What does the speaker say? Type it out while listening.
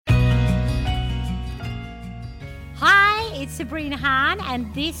it's Sabrina Hahn,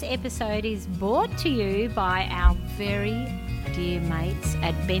 and this episode is brought to you by our very dear mates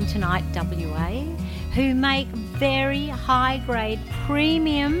at Bentonite WA, who make very high-grade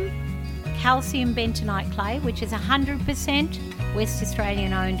premium calcium bentonite clay, which is 100% West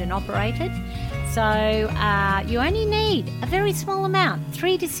Australian owned and operated. So you only need a very small amount,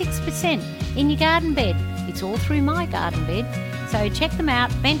 3 to 6% in your garden bed. It's all through my garden bed. So check them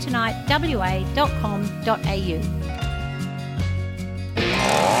out, bentonitewa.com.au.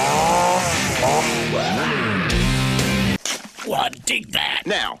 Well, dig that.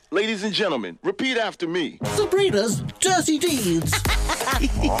 Now, ladies and gentlemen, repeat after me. Sabrina's Dirty Deeds.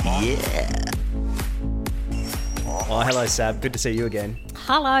 Yeah. Oh, hello, Sab. Good to see you again.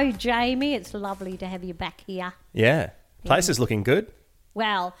 Hello, Jamie. It's lovely to have you back here. Yeah. Place is looking good.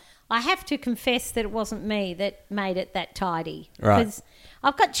 Well, I have to confess that it wasn't me that made it that tidy. Right. Because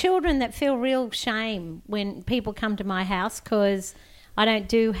I've got children that feel real shame when people come to my house because I don't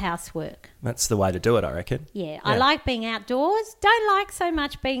do housework. That's the way to do it, I reckon. Yeah, I like being outdoors, don't like so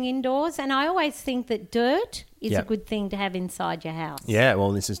much being indoors, and I always think that dirt is a good thing to have inside your house. Yeah,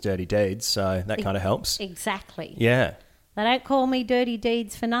 well, this is Dirty Deeds, so that kind of helps. Exactly. Yeah. They don't call me Dirty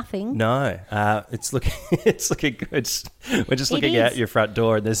Deeds for nothing. No, it's looking good. We're just looking out your front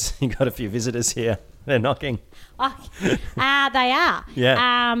door, and you've got a few visitors here. They're knocking. Oh, they are.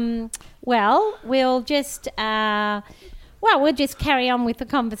 Yeah. Well, we'll just carry on with the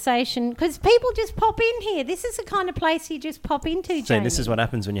conversation because people just pop in here. This is the kind of place you just pop into, Jamie. See, this is what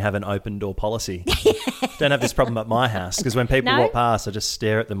happens when you have an open door policy. Don't have this problem at my house because when people walk past, I just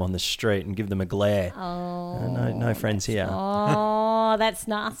stare at them on the street and give them a glare. Oh, no friends here. Oh, that's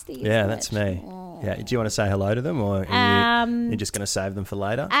nasty. Yeah, that's me. Oh. Yeah. Do you want to say hello to them, or are you just going to save them for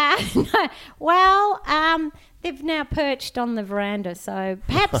later? No. Well, they've now perched on the veranda, so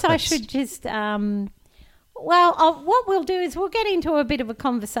perhaps I should just. What we'll do is we'll get into a bit of a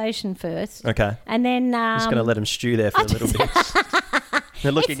conversation first. Okay. And then... just going to let them stew there for a little bit.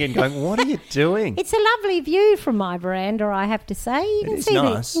 They're looking in going, what are you doing? It's a lovely view from my veranda, I have to say. You can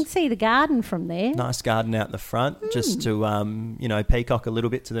see the garden from there. Nice garden out in the front, just to, peacock a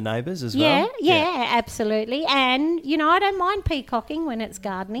little bit to the neighbours as well. Yeah, absolutely. And, I don't mind peacocking when it's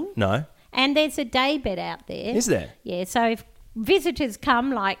gardening. No. And there's a day bed out there. Is there? Yeah, so if visitors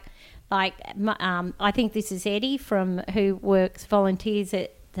come like I think this is Eddie who volunteers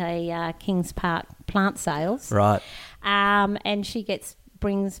at the Kings Park plant sales. Right. And she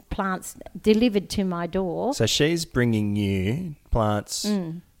brings plants delivered to my door. So she's bringing you plants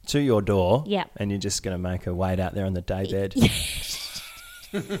to your door. Yeah. And you're just going to make her wait out there on the day bed.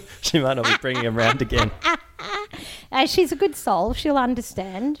 She might not be bringing them round again. She's a good soul. She'll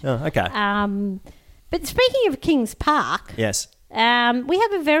understand. Oh, okay. But speaking of Kings Park... Yes. We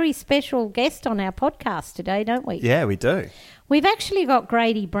have a very special guest on our podcast today, don't we? Yeah, we do. We've actually got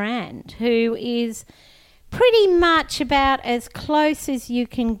Grady Brand, who is pretty much about as close as you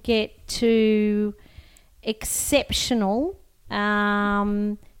can get to exceptional.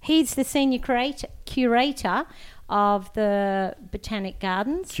 He's the senior curator of the Botanic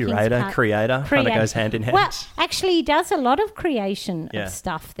Gardens. Creator, kind of goes hand in hand. Well, actually, he does a lot of creation of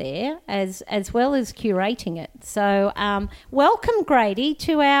stuff there as well as curating it. So welcome, Grady,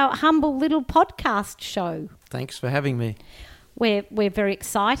 to our humble little podcast show. Thanks for having me. We're very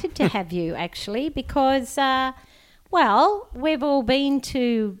excited to have you, actually, because... we've all been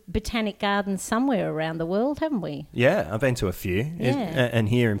to Botanic Gardens somewhere around the world, haven't we? Yeah, I've been to a few. Yeah. And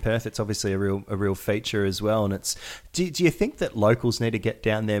here in Perth, it's obviously a real feature as well. And it's do you think that locals need to get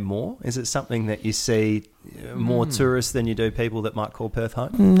down there more? Is it something that you see more tourists than you do people that might call Perth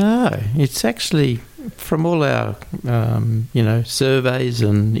home? No, it's actually from all our surveys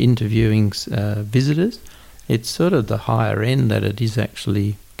and interviewing visitors, it's sort of the higher end that it is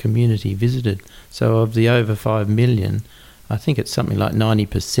actually community visited. So of the over 5 million, I think it's something like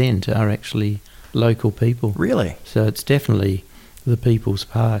 90% are actually local people. Really? So it's definitely the People's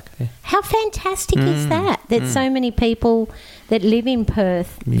Park. How fantastic is that so many people that live in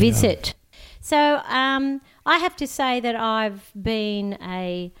Perth visit? So I have to say that I've been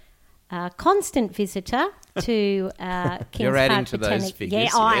a constant visitor to Kings You're Park adding to Botanic. those figures.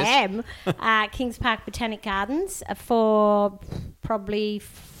 Yeah, I am. Kings Park Botanic Gardens for probably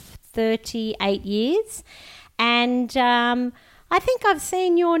 38 years. And I think I've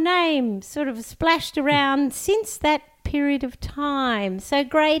seen your name sort of splashed around since that period of time. So,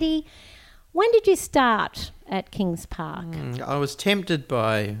 Grady, when did you start at Kings Park? I was tempted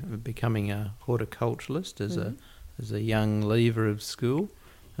by becoming a horticulturalist as a young leaver of school,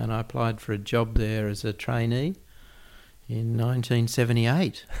 and I applied for a job there as a trainee In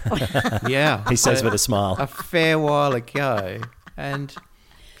 1978. Yeah. He says with a smile. A fair while ago. And,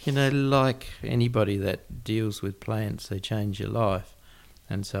 like anybody that deals with plants, they change your life.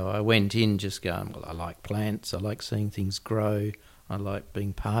 And so I went in just going, well, I like plants. I like seeing things grow. I like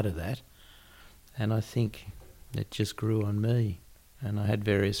being part of that. And I think it just grew on me. And I had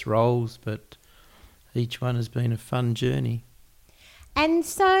various roles, but each one has been a fun journey. And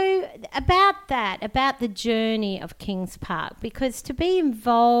so about the journey of Kings Park, because to be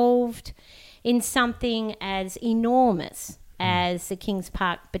involved in something as enormous as the Kings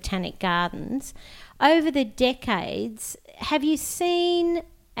Park Botanic Gardens, over the decades, have you seen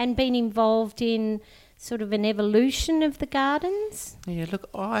and been involved in sort of an evolution of the gardens? Yeah,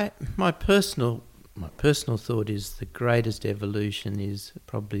 look, my personal thought is the greatest evolution is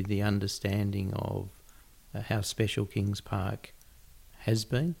probably the understanding of how special Kings Park has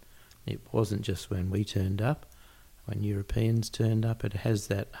been. It wasn't just when we turned up, when Europeans turned up. It has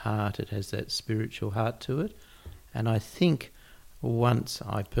that heart, it has that spiritual heart to it. And I think once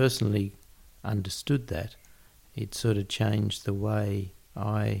I personally understood that, it sort of changed the way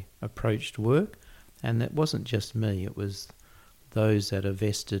I approached work. And that wasn't just me, it was those that are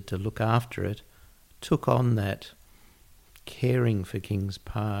vested to look after it, took on that caring for Kings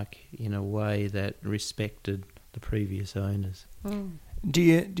Park in a way that respected the previous owners. Mm. Do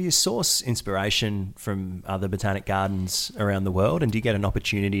you source inspiration from other botanic gardens around the world, and do you get an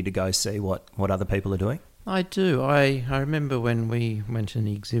opportunity to go see what other people are doing? I do. I remember when we went and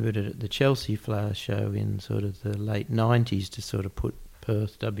exhibited at the Chelsea Flower Show in sort of the late 90s to sort of put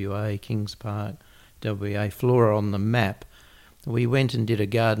Perth, WA, Kings Park, WA flora on the map. We went and did a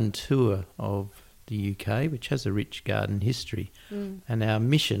garden tour of the UK, which has a rich garden history. And our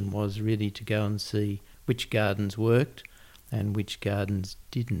mission was really to go and see which gardens worked and which gardens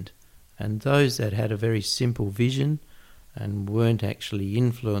didn't. And those that had a very simple vision and weren't actually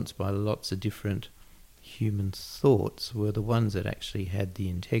influenced by lots of different human thoughts were the ones that actually had the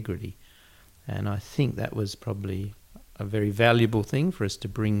integrity. And I think that was probably a very valuable thing for us to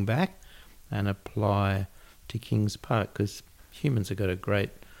bring back and apply to Kings Park, because humans have got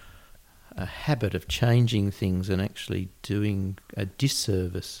a habit of changing things and actually doing a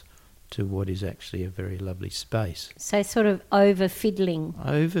disservice to what is actually a very lovely space. So sort of over-fiddling.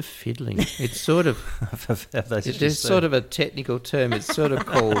 Over-fiddling. It's sort of... there's sort of a technical term. It's sort of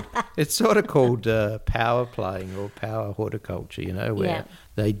called power playing or power horticulture, where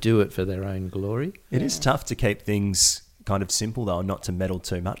they do it for their own glory. It is tough to keep things kind of simple, though, and not to meddle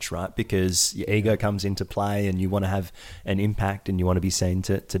too much, right? Because your ego comes into play and you want to have an impact and you want to be seen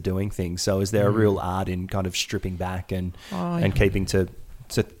to doing things. So is there a real art in kind of stripping back and keeping to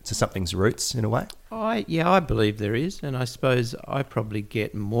something's roots in a way? I believe there is, and I suppose I probably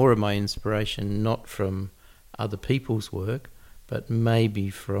get more of my inspiration not from other people's work, but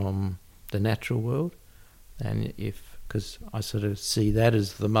maybe from the natural world. And because I sort of see that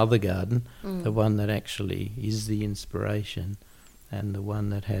as the mother garden, the one that actually is the inspiration and the one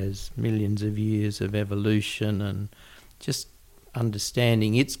that has millions of years of evolution and just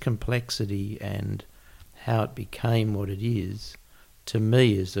understanding its complexity and how it became what it is, to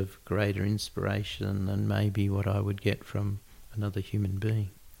me is of greater inspiration than maybe what I would get from another human being.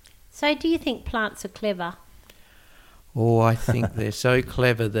 So do you think plants are clever? Oh, I think they're so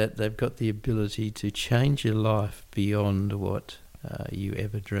clever that they've got the ability to change your life beyond what you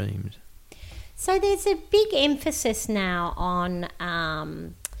ever dreamed. So there's a big emphasis now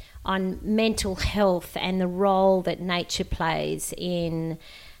on mental health and the role that nature plays in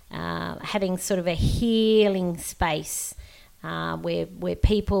having sort of a healing space where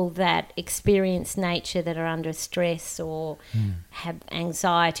people that experience nature that are under stress or have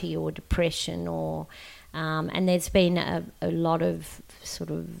anxiety or depression or and there's been a lot of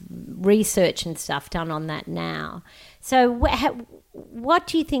sort of research and stuff done on that now. So what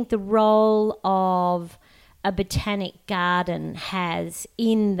do you think the role of a botanic garden has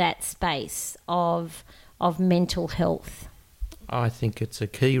in that space of mental health? I think it's a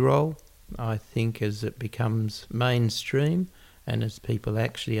key role. I think as it becomes mainstream and as people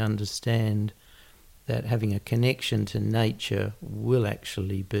actually understand that having a connection to nature will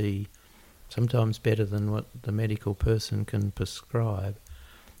actually be sometimes better than what the medical person can prescribe.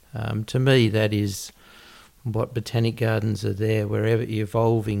 To me, that is what botanic gardens are there, wherever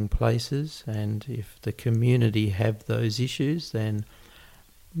evolving places, and if the community have those issues, then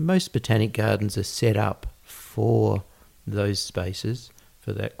most botanic gardens are set up for those spaces,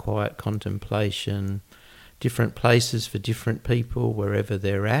 for that quiet contemplation, different places for different people wherever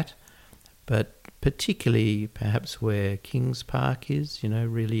they're at, but particularly perhaps where Kings Park is,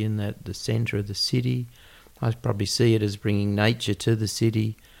 really in the centre of the city, I probably see it as bringing nature to the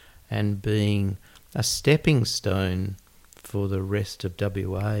city and being a stepping stone for the rest of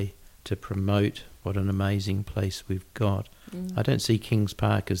WA to promote what an amazing place we've got. I don't see Kings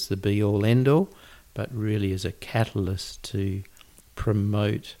Park as the be-all, end-all, but really as a catalyst to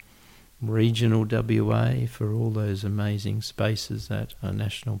promote regional WA for all those amazing spaces that are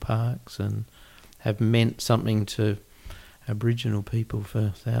national parks and have meant something to Aboriginal people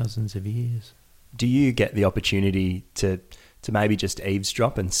for thousands of years. Do you get the opportunity to maybe just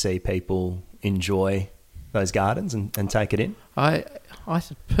eavesdrop and see people enjoy those gardens and take it in? I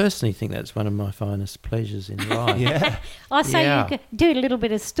personally think that's one of my finest pleasures in life. Yeah. Oh, so Yeah. you could do a little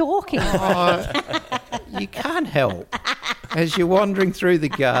bit of stalking. You can't help. As you're wandering through the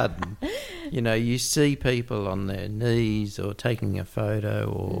garden, you see people on their knees or taking a photo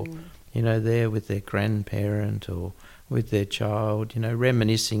or, there with their grandparent or with their child,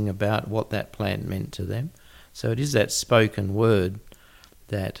 reminiscing about what that plant meant to them. So it is that spoken word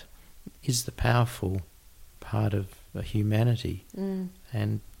that is the powerful part of humanity.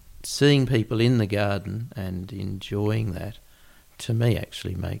 And seeing people in the garden and enjoying that, to me,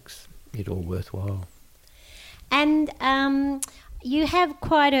 actually makes it all worthwhile. And you have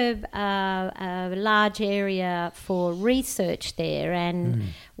quite a large area for research there,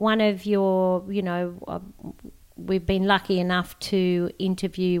 and one of your, we've been lucky enough to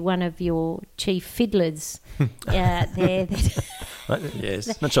interview one of your chief fiddlers there.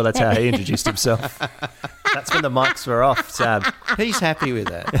 Yes. Not sure that's how he introduced himself. That's when the mics were off, Sab. He's happy with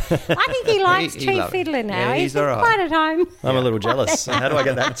that. I think he likes He chief loves it. fiddler now. Yeah, he's all right. quite at home. I'm a little jealous. How do I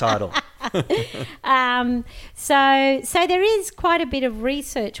get that title? So there is quite a bit of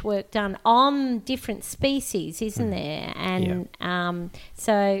research work done on different species, isn't there? And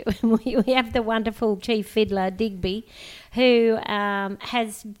so we have the wonderful chief fiddler, Digby, who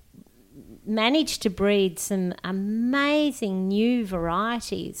has managed to breed some amazing new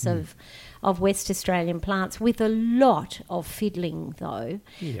varieties of West Australian plants with a lot of fiddling, though.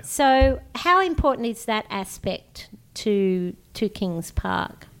 Yeah. So how important is that aspect to Kings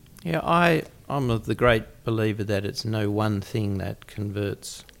Park? Yeah, I'm of the great believer that it's no one thing that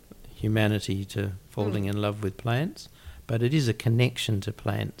converts humanity to falling in love with plants, but it is a connection to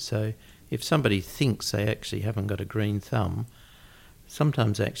plants. So if somebody thinks they actually haven't got a green thumb,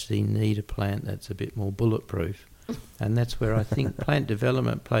 sometimes actually need a plant that's a bit more bulletproof. And that's where I think plant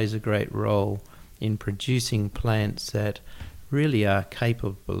development plays a great role in producing plants that really are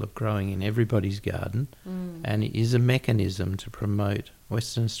capable of growing in everybody's garden, and it is a mechanism to promote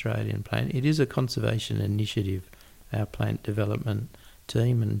Western Australian plant. It is a conservation initiative, our plant development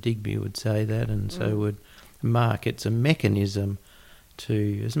team, and Digby would say that, and so would Mark. It's a mechanism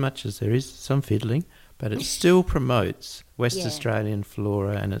to, as much as there is some fiddling, but it still promotes West Australian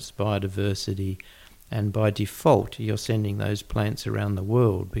flora and its biodiversity, and by default you're sending those plants around the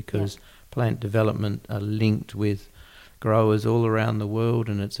world because plant development are linked with growers all around the world,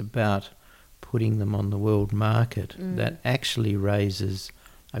 and it's about putting them on the world market. That actually raises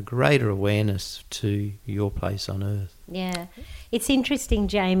a greater awareness to your place on earth. Yeah, it's interesting,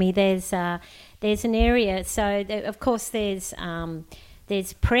 Jamie. There's an area, so of course there's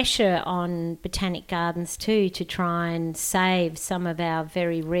pressure on botanic gardens too to try and save some of our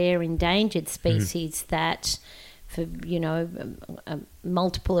very rare endangered species that, for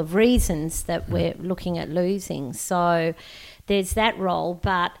multiple of reasons, that we're looking at losing. So there's that role,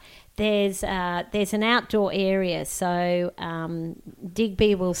 but there's an outdoor area. So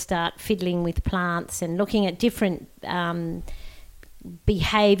Digby will start fiddling with plants and looking at different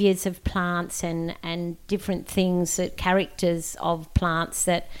behaviours of plants and different things, characters of plants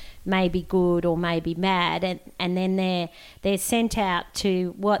that may be good or may be bad, and then they're sent out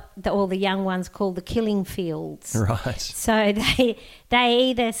to what all the young ones call the killing fields. Right. So they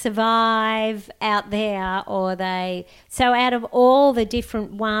either survive out there or so out of all the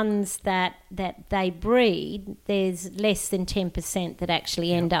different ones that they breed, there's less than 10% that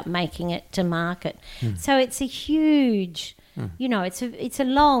actually end up making it to market. So it's a huge, it's a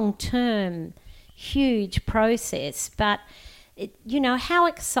long-term, huge process, but how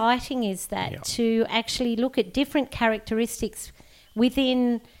exciting is that to actually look at different characteristics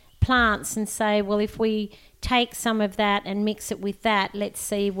within plants and say, well, if we take some of that and mix it with that, let's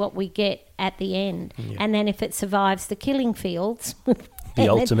see what we get at the end. And then if it survives the killing fields, The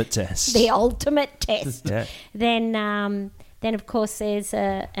ultimate test. then of course there's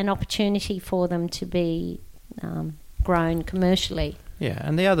an opportunity for them to be grown commercially. Yeah,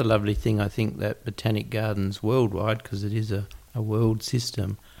 and the other lovely thing, I think, that botanic gardens worldwide, because it is a world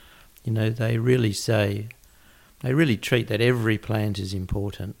system, they really say they really treat that every plant is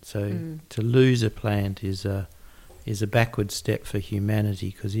important. So to lose a plant is a backward step for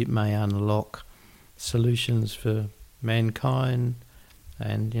humanity, because it may unlock solutions for mankind,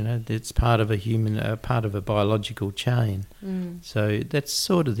 and it's part of a biological chain. So that's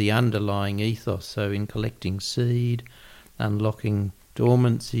sort of the underlying ethos. So in collecting seed, unlocking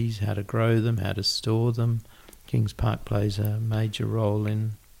dormancies, how to grow them, how to store them, Kings Park plays a major role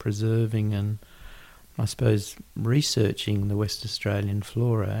in preserving and, I suppose, researching the West Australian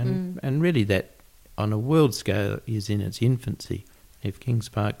flora, and really that on a world scale is in its infancy. If Kings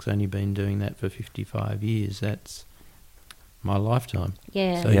Park's only been doing that for 55 years, that's my lifetime.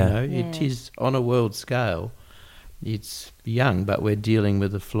 Yeah. So, it is on a world scale, it's young, but we're dealing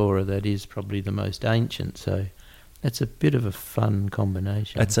with a flora that is probably the most ancient. So that's a bit of a fun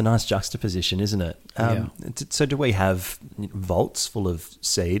combination. It's a nice juxtaposition, isn't it? So do we have vaults full of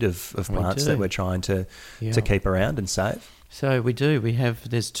seed of plants that we're trying to keep around and save? So we do.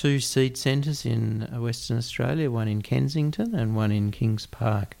 There's 2 seed centres in Western Australia, one in Kensington and one in Kings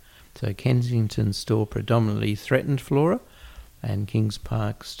Park. So Kensington store predominantly threatened flora, and Kings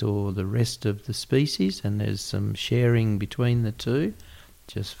Park store the rest of the species, and there's some sharing between the two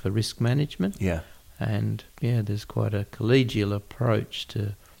just for risk management. Yeah. And there's quite a collegial approach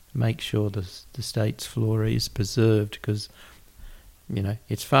to make sure the state's flora is preserved, because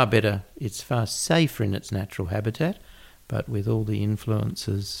it's far better, it's far safer in its natural habitat, but with all the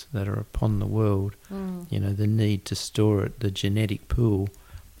influences that are upon the world, the need to store it, the genetic pool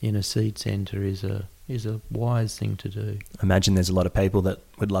in a seed centre is a wise thing to do. I imagine there's a lot of people that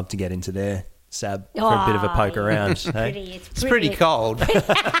would love to get into there, Sab, for a bit of a poke around. It's pretty cold.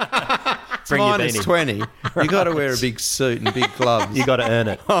 Bring your minus beanie. 20. You got to wear a big suit and big gloves. You got to earn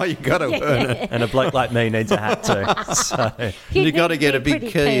it. Oh, you got to earn it. And a bloke like me needs a hat too. So You got to get a big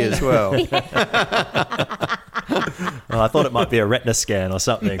key as well. well, I thought it might be a retina scan or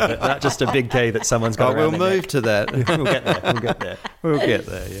something, but not just a big key that someone's got. We'll move to that. We'll get there. We'll get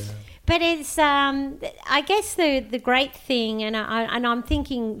there. Yeah. But it's, I guess the great thing, and I'm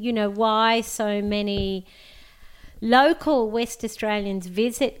thinking, why so many local West Australians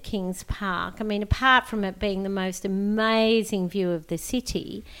visit Kings Park. I mean, apart from it being the most amazing view of the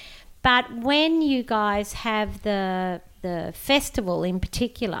city, but when you guys have the festival in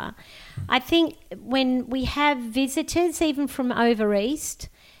particular, I think when we have visitors, even from over east,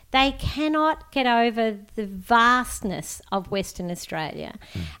 they cannot get over the vastness of Western Australia.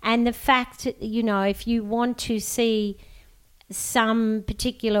 And the fact, if you want to see some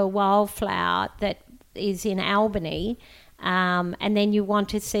particular wildflower that is in Albany, and then you want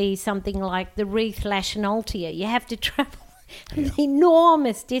to see something like the wreath lachanoltia, you have to travel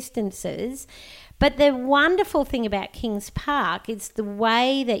enormous distances. But the wonderful thing about Kings Park is the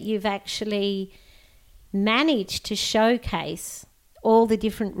way that you've actually managed to showcase all the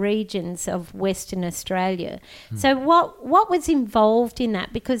different regions of Western Australia. So what was involved in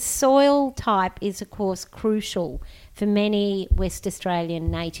that? Because soil type is, of course, crucial for many West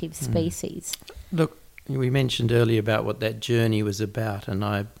Australian native species. Look, we mentioned earlier about what that journey was about, and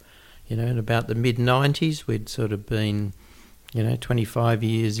in about the mid-90s, we'd sort of been, 25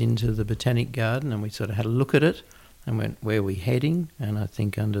 years into the Botanic Garden, and we sort of had a look at it and went, where are we heading? And I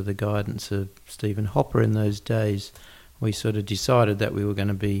think under the guidance of Stephen Hopper in those days, we sort of decided that we were going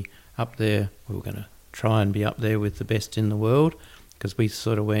to be up there, we were going to try and be up there with the best in the world, because we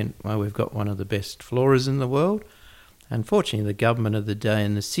sort of went, well, we've got one of the best floras in the world. Unfortunately, the government of the day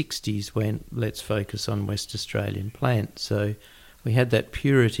in the 60s went, let's focus on West Australian plants. So we had that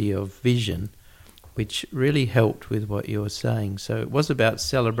purity of vision, which really helped with what you were saying. So it was about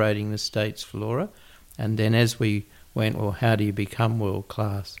celebrating the state's flora. And then as we went, well, how do you become world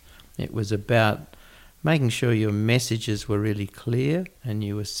class? It was about making sure your messages were really clear and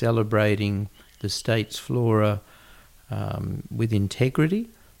you were celebrating the state's flora with integrity,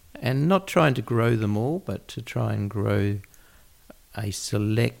 and not trying to grow them all, but to try and grow a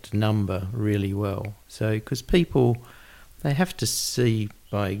select number really well. So, because people, they have to see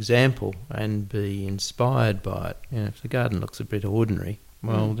by example and be inspired by it. If the garden looks a bit ordinary,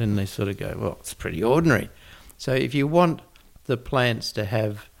 well, then they sort of go, well, it's pretty ordinary. So if you want the plants to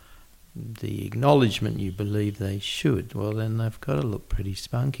have the acknowledgement you believe they should, well, then they've got to look pretty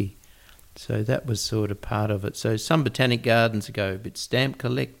spunky. So that was sort of part of it. So some botanic gardens go a bit stamp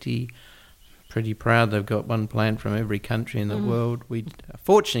collecty, pretty proud they've got one plant from every country in the world. We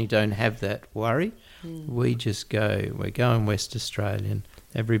fortunately don't have that worry. We just go, we're going West Australian.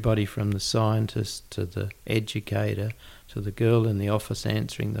 Everybody from the scientist to the educator to the girl in the office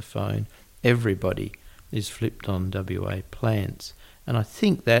answering the phone, everybody is flipped on WA plants. And I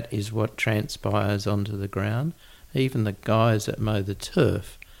think that is what transpires onto the ground. even the guys that mow the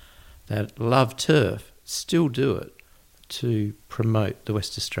turf, that love turf, still do it to promote the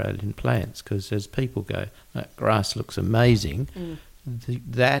West Australian plants, because as people go, that grass looks amazing,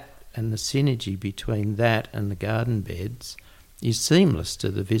 that and the synergy between that and the garden beds is seamless to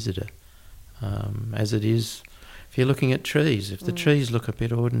the visitor, as it is if you're looking at trees. If the trees look a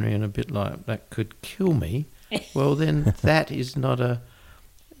bit ordinary and a bit like that could kill me, well then that is not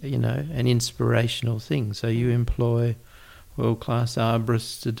an inspirational thing. So you employ world-class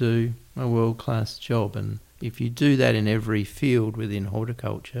arborists to do a world-class job, and if you do that in every field within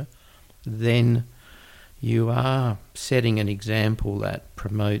horticulture, then you are setting an example that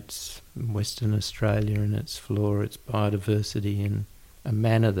promotes Western Australia and its flora, its biodiversity in a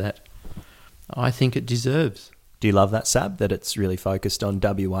manner that I think it deserves. Do you love that, Sab, that it's really focused on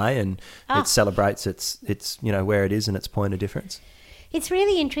WA and it celebrates its where it is and its point of difference? It's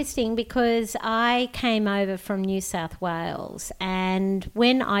really interesting because I came over from New South Wales, and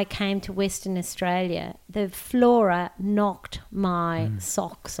when I came to Western Australia, the flora knocked my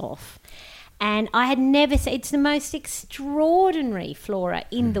socks off. And I had never seen, it's the most extraordinary flora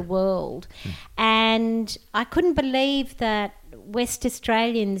in the world. And I couldn't believe that West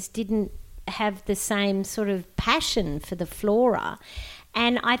Australians didn't have the same sort of passion for the flora.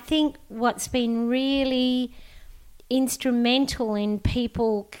 And I think what's been really instrumental in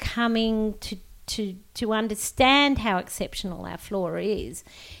people coming to understand how exceptional our flora is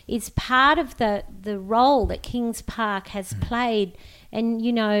part of the role that Kings Park has played. And,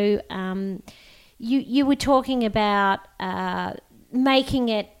 you were talking about making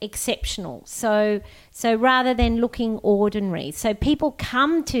it exceptional. So rather than looking ordinary. So people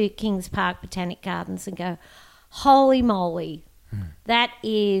come to Kings Park Botanic Gardens and go, holy moly, that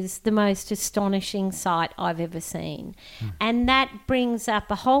is the most astonishing sight I've ever seen. And that brings up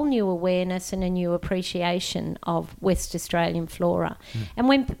a whole new awareness and a new appreciation of West Australian flora. And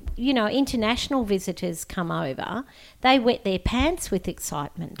when, international visitors come over, they wet their pants with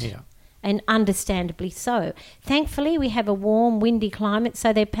excitement. Yeah. And understandably so. Thankfully, we have a warm, windy climate,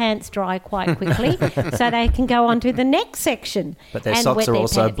 so their pants dry quite quickly, so they can go on to the next section. But their socks are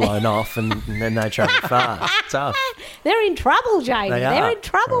also blown off, and then they travel far. Tough. They're in trouble, Jamie. They're in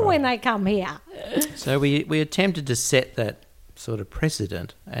trouble Right. when they come here. So we attempted to set that sort of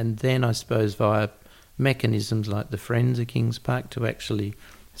precedent, and then I suppose via mechanisms like the Friends of Kings Park to actually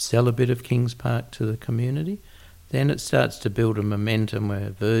sell a bit of Kings Park to the community. Then it starts to build a momentum where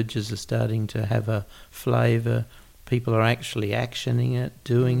verges are starting to have a flavour. People are actually actioning it,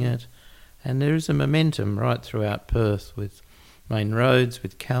 doing it. And there is a momentum right throughout Perth with main roads,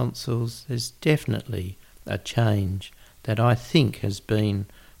 with councils. There's definitely a change that I think has been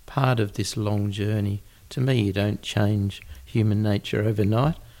part of this long journey. To me, you don't change human nature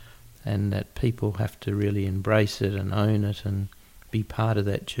overnight, and that people have to really embrace it and own it and be part of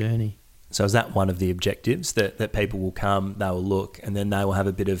that journey. So is that one of the objectives, that people will come, they will look, and then they will have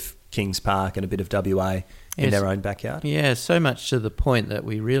a bit of Kings Park and a bit of WA in their own backyard? Yeah, so much to the point that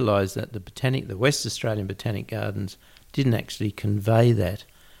we realised that the West Australian Botanic Gardens didn't actually convey that,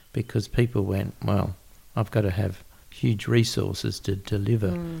 because people went, well, I've got to have huge resources to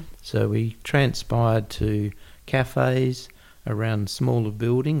deliver. So we transpired to cafes around smaller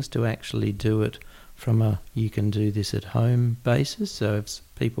buildings to actually do it from you can do this at home basis. So if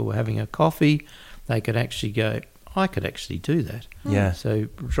people were having a coffee, they could actually go, I could actually do that. Yeah. So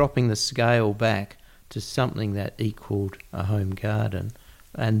dropping the scale back to something that equaled a home garden.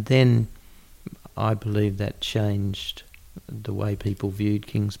 And then I believe that changed the way people viewed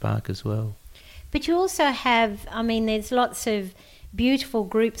Kings Park as well. But you also have, there's lots of beautiful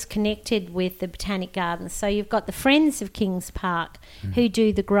groups connected with the Botanic Gardens. So you've got the Friends of Kings Park who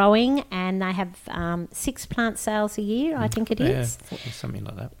do the growing, and they have 6 plant sales a year, I think it is. Yeah, something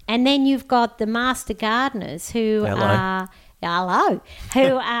like that. And then you've got the Master Gardeners who are... Hello.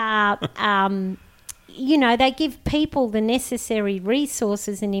 Who are... they give people the necessary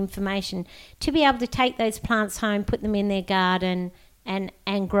resources and information to be able to take those plants home, put them in their garden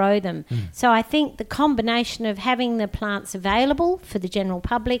and grow them. So I think the combination of having the plants available for the general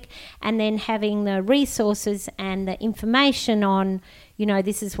public and then having the resources and the information on,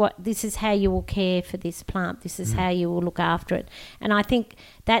 this is how you will care for this plant, this is how you will look after it. And I think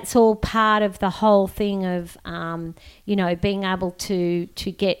that's all part of the whole thing of, being able to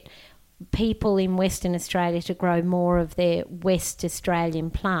get people in Western Australia to grow more of their West Australian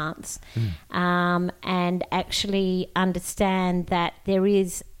plants and actually understand that there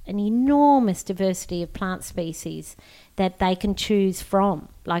is an enormous diversity of plant species that they can choose from.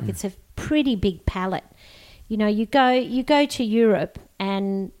 Like it's a pretty big palette. You go to Europe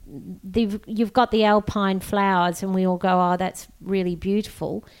and you've got the alpine flowers, and we all go, oh, that's really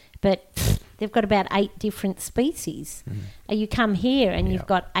beautiful, but they've got about 8 different species. You come here and you've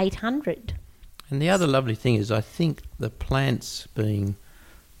got 800. And the other lovely thing is, I think the plants being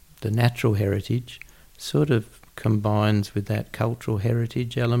the natural heritage sort of combines with that cultural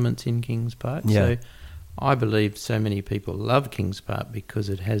heritage elements in Kings Park. Yeah. So I believe so many people love Kings Park because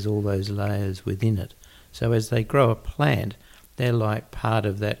it has all those layers within it. So as they grow a plant, they're like part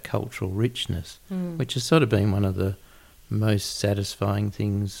of that cultural richness, which has sort of been one of the most satisfying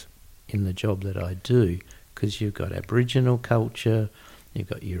things in the job that I do, because you've got Aboriginal culture, you've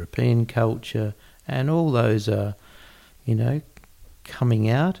got European culture, and all those are, coming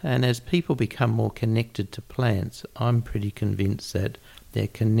out. And as people become more connected to plants, I'm pretty convinced that their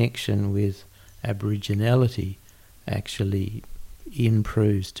connection with Aboriginality actually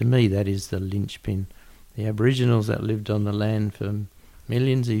improves. To me, that is the linchpin. The Aboriginals that lived on the land for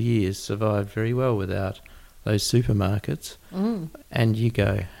millions of years survived very well without those supermarkets. And you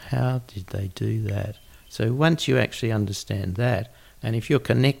go, how did they do that? So once you actually understand that, and if you're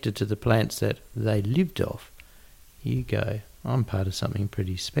connected to the plants that they lived off, you go, I'm part of something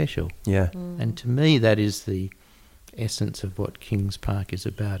pretty special. Yeah. And to me, that is the essence of what Kings Park is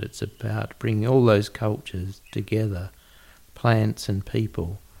about. It's about bringing all those cultures together, plants and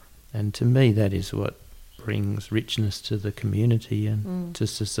people. And to me, that is what brings richness to the community and to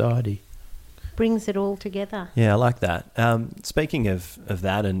society. Brings it all together. Yeah, I like that. Speaking of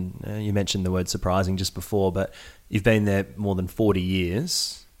that, and you mentioned the word surprising just before, but you've been there more than 40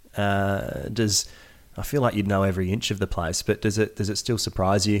 years. I feel like you'd know every inch of the place, but does it still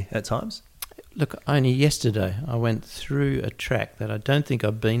surprise you at times? Look, only yesterday I went through a track that I don't think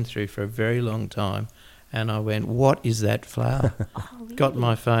I've been through for a very long time, and I went, what is that flower? Really? Got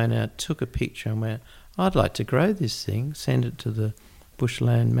my phone out, took a picture and went, I'd like to grow this thing, send it to the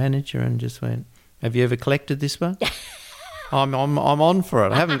bushland manager and just went, have you ever collected this one? I'm on for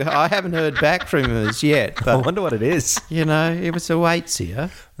it. I haven't heard back from him as yet. But I wonder what it is. it was a Waitsia.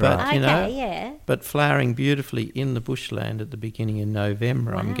 But Right. but flowering beautifully in the bushland at the beginning of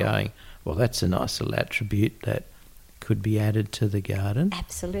November. I'm going, well, that's a nice little attribute that could be added to the garden.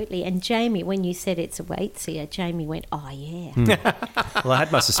 Absolutely. And Jamie, when you said it's a Waitsia, Jamie went, oh, yeah. Well, I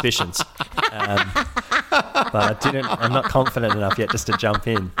had my suspicions, but I'm not confident enough yet just to jump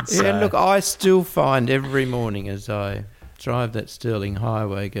in. So. Yeah, look, I still find every morning as I drive that Stirling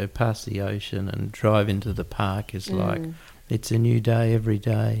Highway, go past the ocean and drive into the park, is like, it's a new day every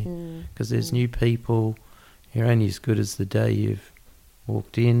day, because there's new people. You're only as good as the day you've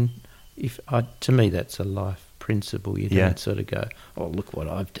walked in. To me, that's a life principle. You don't sort of go, oh, look what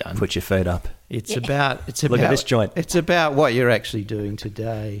I've done. Put your feet up. It's about look at this joint. It's about what you're actually doing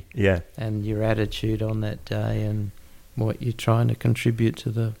today. Yeah. And your attitude on that day and what you're trying to contribute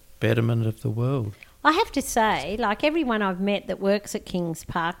to the betterment of the world. I have to say, like everyone I've met that works at Kings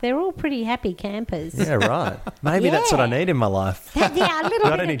Park, they're all pretty happy campers. Yeah, right. Maybe that's what I need in my life. Yeah, a little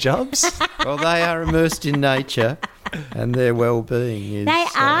Got bit any of- jobs? Well, they are immersed in nature and their well-being is... They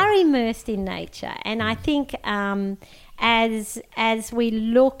are immersed in nature, and I think as we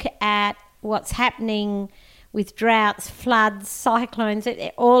look at what's happening with droughts, floods, cyclones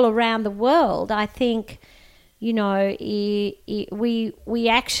all around the world, I think we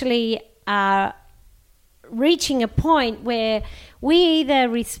actually are reaching a point where we either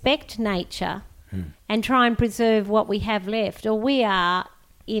respect nature and try and preserve what we have left, or we're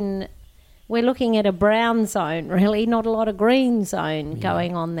looking at a brown zone, really, not a lot of green zone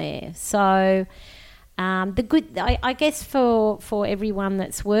going on there. So I guess for everyone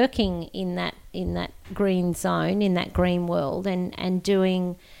that's working in that green zone, in that green world, and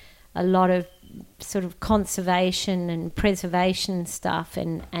doing a lot of sort of conservation and preservation stuff,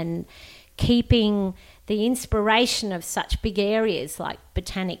 and keeping the inspiration of such big areas like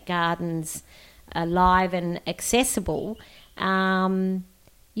Botanic Gardens alive and accessible,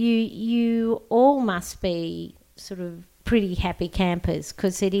 you all must be sort of pretty happy campers,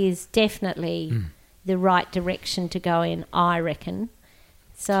 because it is definitely the right direction to go in, I reckon.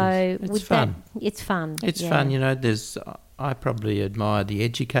 So it's fun. It's fun. It's fun, I probably admire the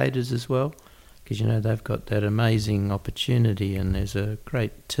educators as well, because, they've got that amazing opportunity, and there's a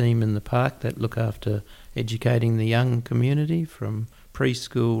great team in the park that look after educating the young community from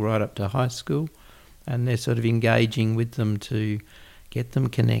preschool right up to high school, and they're sort of engaging with them to get them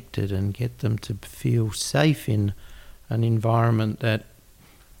connected and get them to feel safe in an environment that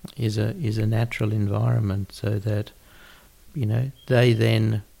is a natural environment, so that, they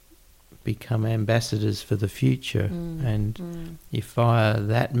then become ambassadors for the future. And you fire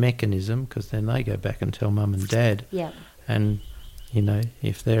that mechanism, because then they go back and tell mum and dad. Yeah. And you know,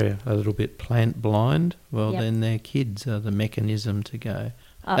 if they're a little bit plant blind, well, Yep. then their kids are the mechanism to go,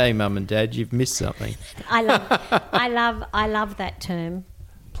 Oh. hey, mum and dad, you've missed something. I love that term.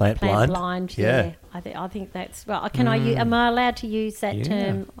 Plant blind. Yeah. I think that's well. Am I allowed to use that Yeah.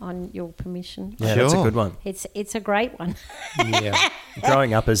 term on your permission? Yeah, that's a Sure. good one. It's a great one. Yeah.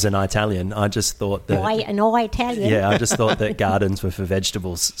 Growing up as an Italian, I just thought that. I Italian. Yeah, I just thought that gardens were for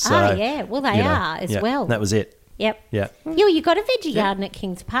vegetables. So, yeah. Well, they you know, are as yeah, well. That was it. Yep. Yeah. You got a veggie garden at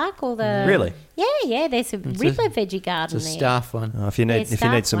Kings Park, or the Really? Yeah. There's a River veggie It's garden a there. staff one. If you need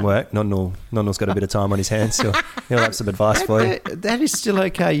staff some one. work, Nonnel's got a bit of time on his hands. He'll have some advice for you. That is still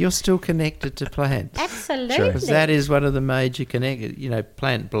okay. You're still connected to plants. Absolutely. Because that is one of the major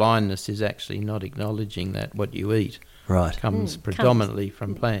plant blindness is actually not acknowledging that what you eat Right. comes predominantly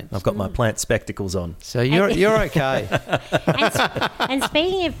from plants. I've got my plant spectacles on. So you're okay. And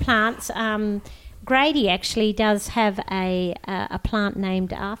speaking of plants, Grady actually does have a plant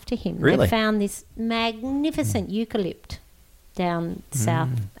named after him. Really? They found this magnificent eucalypt down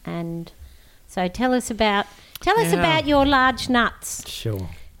south, and so tell us about your large nuts. Sure.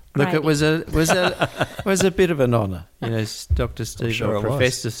 Look, Grady. it was a bit of an honour. You know, Dr. Stephen, sure it was.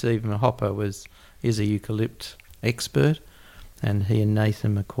 Professor Stephen Hopper is a eucalypt expert, and he and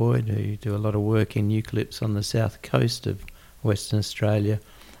Nathan McCoy, who do a lot of work in eucalypts on the south coast of Western Australia,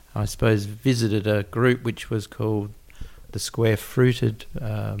 I suppose visited a group which was called the square-fruited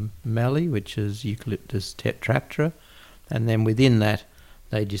mallee, which is Eucalyptus tetraptera, and then within that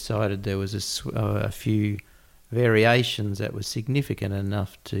they decided there was a few variations that were significant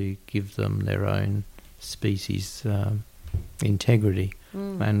enough to give them their own species integrity,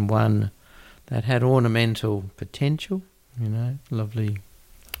 and one that had ornamental potential, you know, lovely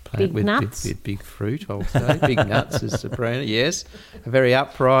plant Big with nuts. big fruit, I'll say. Big nuts is soprano, yes. A very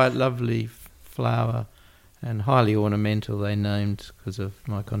upright, lovely flower, and highly ornamental, they named because of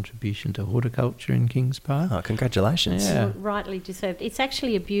my contribution to horticulture in Kings Park. Oh, congratulations. Yeah. Rightly deserved. It's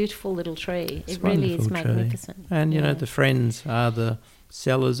actually a beautiful little tree. It's It really is wonderful tree. magnificent. And, you know, Yeah. the friends are the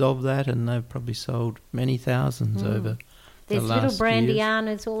sellers of that, and they've probably sold many thousands over There's the little last years.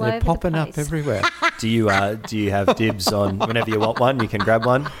 brandianas all They're over popping the up place. everywhere. Do you have dibs on whenever you want one? You can grab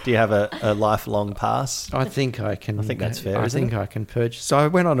one. Do you have a lifelong pass? I think I can. I think that's fair, I isn't think it? I can purchase. So I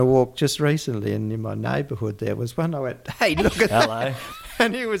went on a walk just recently, and in my neighbourhood there was one. I went, "Hey, look at that!" Hello.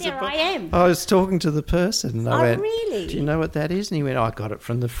 And he was. Here I am. I was talking to the person, and I Oh, went, really? "Do you know what that is?" And he went, "I got it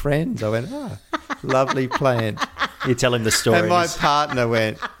from the friends." I went, "Oh, lovely plant." You tell him the story. And my partner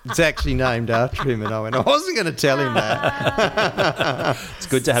went, "It's actually named after him." And I went, "I wasn't going to tell him that." It's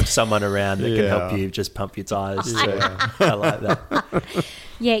good to have someone around that can Yeah. help you just pump your tyres. Yeah. I like that.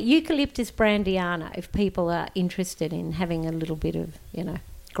 Yeah, Eucalyptus brandiana, if people are interested in having a little bit of,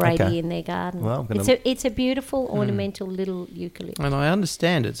 Grady Okay. in their garden. Well, I'm gonna- It's a beautiful ornamental little eucalypt. And I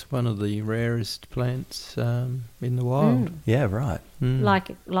understand it's one of the rarest plants in the wild. Yeah, right.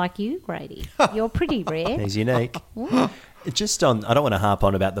 Like you, Grady. You're pretty rare. He's unique. Just on, I don't want to harp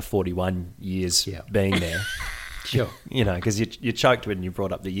on about the 41 years Yeah. being there, Sure. because you choked when you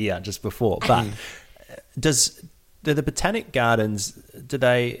brought up the year just before. But do the botanic gardens, do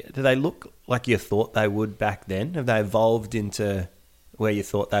they look like you thought they would back then? Have they evolved into where you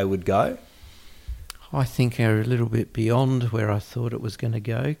thought they would go? I think they're a little bit beyond where I thought it was going to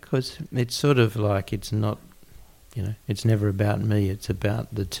go, because it's sort of like it's not, it's never about me. It's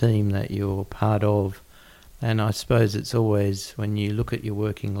about the team that you're part of. And I suppose it's always, when you look at your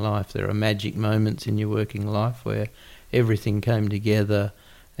working life, there are magic moments in your working life where everything came together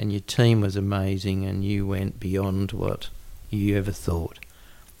and your team was amazing and you went beyond what you ever thought.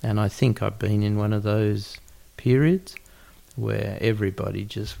 And I think I've been in one of those periods where everybody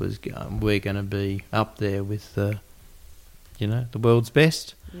just was going, we're going to be up there with the world's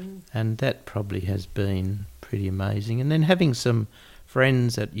best. And that probably has been pretty amazing. And then having some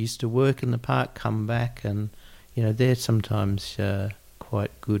friends that used to work in the park come back, and they're sometimes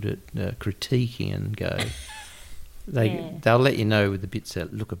quite good at critiquing and go. They'll let you know with the bits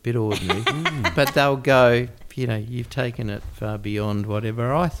that look a bit ordinary, but they'll go, you've taken it far beyond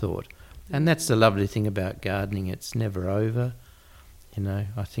whatever I thought. And that's the lovely thing about gardening, it's never over.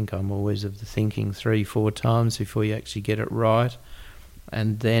 I think I'm always of the thinking 3-4 times before you actually get it right.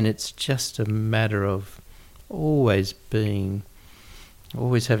 And then it's just a matter of always having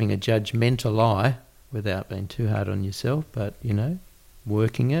a judgmental eye without being too hard on yourself, but,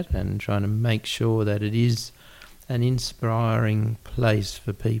 working it and trying to make sure that it is an inspiring place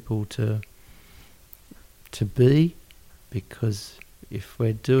for people to be, because if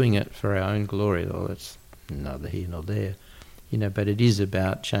we're doing it for our own glory, well, it's neither here nor there, but it is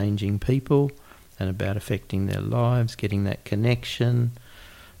about changing people and about affecting their lives, getting that connection.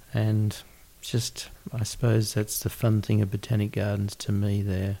 And just, I suppose that's the fun thing of Botanic Gardens to me.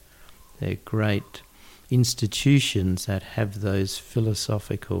 They're great institutions that have those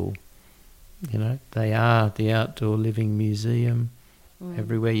philosophical, they are the outdoor living museum.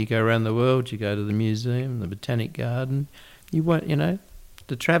 Everywhere you go around the world, you go to the museum, the Botanic Garden. You won't,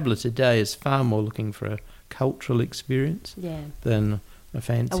 the traveller today is far more looking for a cultural experience than a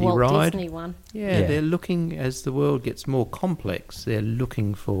fancy Walt ride. Disney one. Yeah, they're looking, as the world gets more complex, they're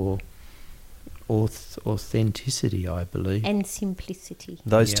looking for authenticity, I believe. And simplicity.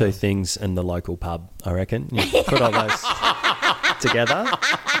 Those two things and the local pub, I reckon. You put all those together,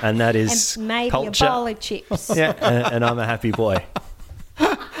 and that is And maybe culture. a bowl of chips. Yeah, and I'm a happy boy.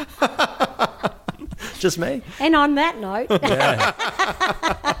 Just me. And on that note,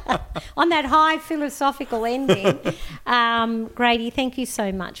 on that high philosophical ending, Grady, thank you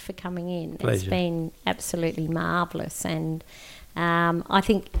so much for coming in. Pleasure. It's been absolutely marvellous, and I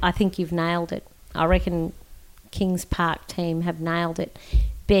think you've nailed it. I reckon Kings Park team have nailed it.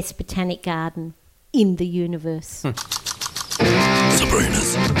 Best botanic garden in the universe.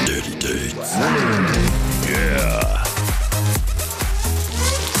 Sabrina's Dirty Deeds.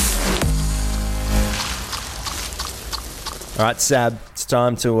 All right, Sab, it's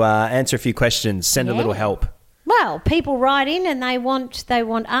time to answer a few questions. Send a little help. Well, people write in and they want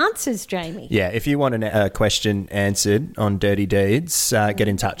answers, Jamie. Yeah, if you want a question answered on Dirty Deeds, get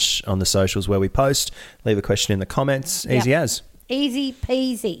in touch on the socials where we post. Leave a question in the comments. Easy as. Easy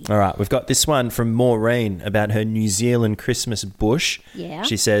peasy. All right, we've got this one from Maureen about her New Zealand Christmas bush. Yeah.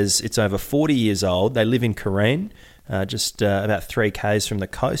 She says it's over 40 years old. They live in Careen, just about 3 k's from the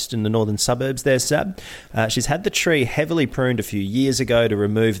coast in the northern suburbs there, Sab. She's had the tree heavily pruned a few years ago to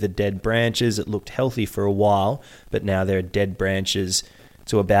remove the dead branches. It looked healthy for a while, but now there are dead branches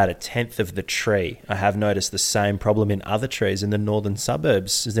to about 1/10 of the tree. I have noticed the same problem in other trees in the northern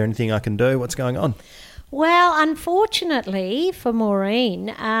suburbs. Is there anything I can do? What's going on? Well, unfortunately for Maureen,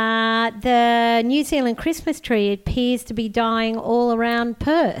 the New Zealand Christmas tree appears to be dying all around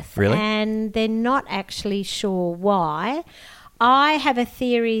Perth. Really? And they're not actually sure why. I have a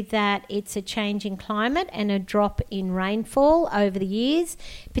theory that it's a change in climate and a drop in rainfall over the years,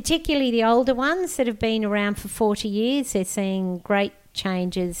 particularly the older ones that have been around for 40 years. They're seeing great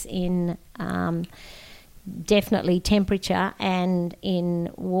changes in definitely temperature and in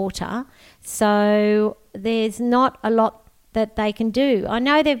water. So there's not a lot that they can do. I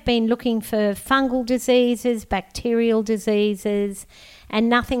know they've been looking for fungal diseases, bacterial diseases, and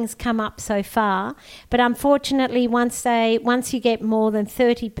nothing's come up so far. But unfortunately, once you get more than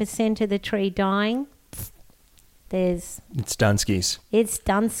 30% of the tree dying, it's Dunskies. It's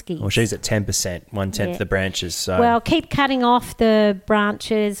Dunskies. Well, she's at 10%, 1/10 the branches. So Well, keep cutting off the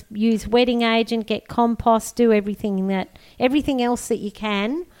branches, use wetting agent, get compost, do everything else that you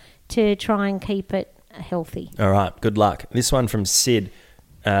can to try and keep it healthy. All right, good luck. This one from Sid.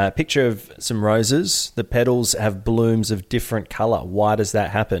 Picture of some roses. The petals have blooms of different colour. Why does that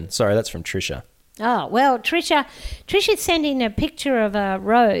happen? Sorry, that's from Trisha. Oh, well, Trisha sent in a picture of a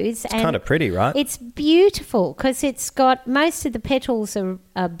rose. It's kind of pretty, right? It's beautiful because it's got most of the petals are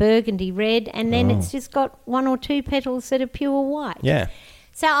burgundy red, and then it's just got 1 or 2 petals that are pure white. Yeah.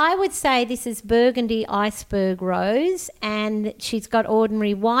 So I would say this is burgundy iceberg rose, and she's got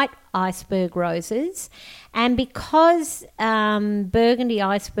ordinary white iceberg roses. And because burgundy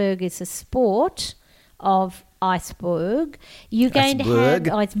iceberg is a sport of iceberg, you're going to have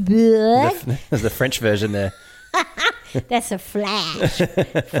iceberg. There's the French version there. That's a flash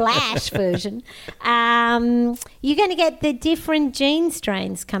version. You're going to get the different gene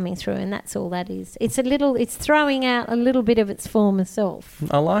strains coming through, and that's all that is. It's throwing out a little bit of its former self.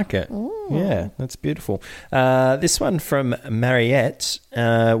 I like it. Ooh. Yeah, that's beautiful. This one from Mariette.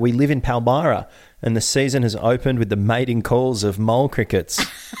 We live in Palmyra, and the season has opened with the mating calls of mole crickets.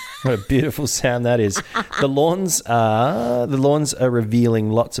 What a beautiful sound that is. The lawns are revealing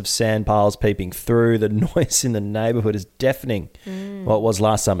lots of sand piles peeping through. The noise in the neighbourhood is deafening. Well, it was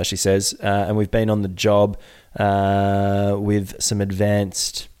last summer, she says. And we've been on the job with some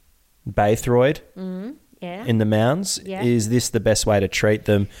advanced Baythroid in the mounds. Yeah. Is this the best way to treat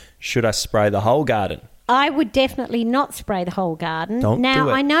them? Should I spray the whole garden? I would definitely not spray the whole garden. Don't now, do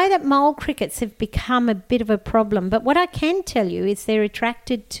it. I know that mole crickets have become a bit of a problem, but what I can tell you is they're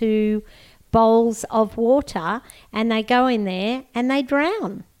attracted to bowls of water and they go in there and they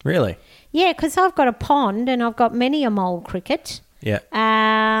drown. Really? Yeah, because I've got a pond and I've got many a mole cricket. Yeah.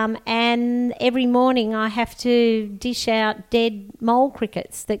 And every morning I have to dish out dead mole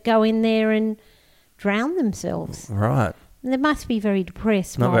crickets that go in there and drown themselves. Right. They must be very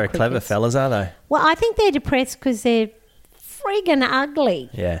depressed. Not mole very clever crickets. fellas, are they? Well, I think they're depressed because they're friggin'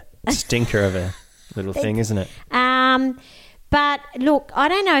 ugly. Yeah. Stinker of a little thing, isn't it? But look, I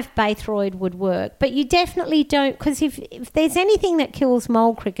don't know if Bathroid would work, but you definitely don't, because if there's anything that kills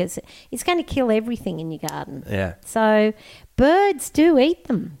mole crickets, it's going to kill everything in your garden. Yeah. So birds do eat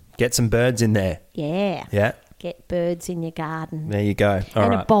them. Get some birds in there. Yeah. Yeah. Get birds in your garden. There you go. All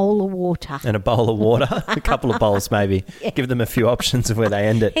and right. a bowl of water. And a bowl of water. A couple of bowls maybe. Yeah. Give them a few options of where they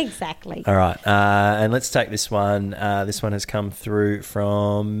end it. Exactly. All right. And let's take this one. This one has come through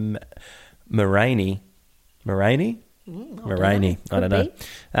from Moraine. Moraine? Moraine. I don't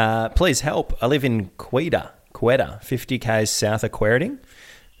know. Please help. I live in Quetta, 50 k's south of Querriting.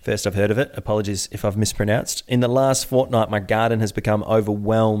 First I've heard of it. Apologies if I've mispronounced. In the last fortnight, my garden has become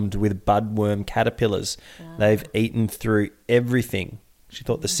overwhelmed with budworm caterpillars. Wow. They've eaten through everything. She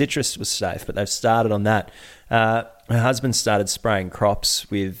thought the citrus was safe, but they've started on that. Her husband started spraying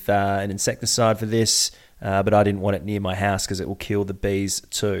crops with an insecticide for this, but I didn't want it near my house because it will kill the bees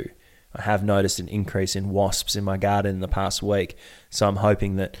too. I have noticed an increase in wasps in my garden in the past week, so I'm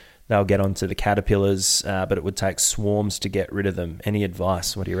hoping that they'll get onto the caterpillars, but it would take swarms to get rid of them. Any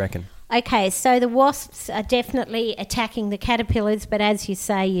advice? What do you reckon? Okay, so the wasps are definitely attacking the caterpillars, but as you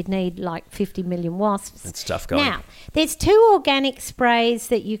say, you'd need like 50 million wasps. It's tough going. Now, there's 2 organic sprays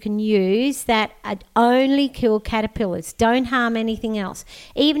that you can use that only kill caterpillars, don't harm anything else.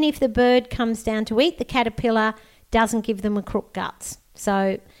 Even if the bird comes down to eat the caterpillar, doesn't give them a crook guts.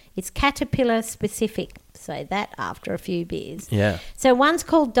 So it's caterpillar specific. So that after a few beers. Yeah. So one's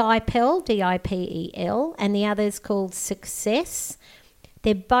called Dipel, Dipel, and the other's called Success.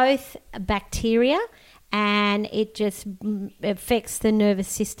 They're both bacteria, and it just affects the nervous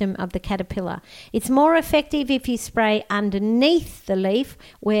system of the caterpillar. It's more effective if you spray underneath the leaf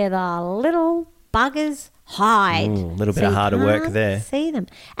where the little buggers hide. A little bit of harder work there. See them.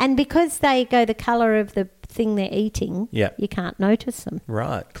 And because they go the colour of the thing they're eating, you can't notice them.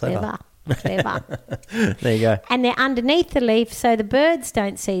 Right, clever. Clever. There you go. And they're underneath the leaf so the birds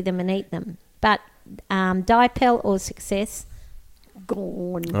don't see them and eat them. But Dipel or Success,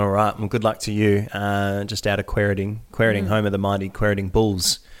 gone. All right. Well, good luck to you. Just out of Querriting, home of the mighty Querriting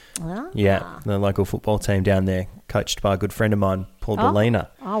Bulls. Yeah, the local football team down there, coached by a good friend of mine, Paul Delina.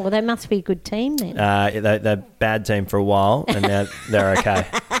 Oh, well, they must be a good team then. They're a bad team for a while, and now they're okay.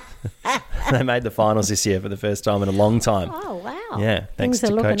 They made the finals this year for the first time in a long time. Oh, wow. Yeah, thanks to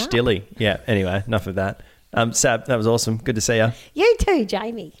Coach Dilly. Yeah, anyway, enough of that. Sab, that was awesome. Good to see you. You too,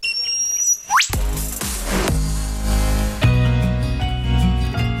 Jamie.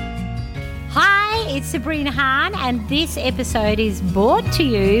 Hi, it's Sabrina Hahn, and this episode is brought to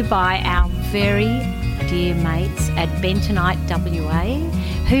you by our very dear mates at Bentonite WA,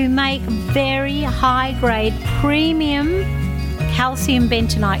 who make very high-grade premium calcium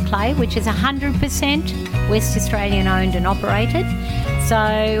bentonite clay, which is 100% West Australian owned and operated. So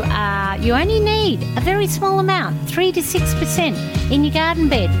you only need a very small amount, 3 to 6% in your garden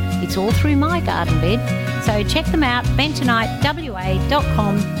bed. It's all through my garden bed. So check them out,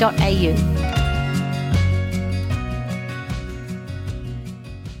 bentonitewa.com.au.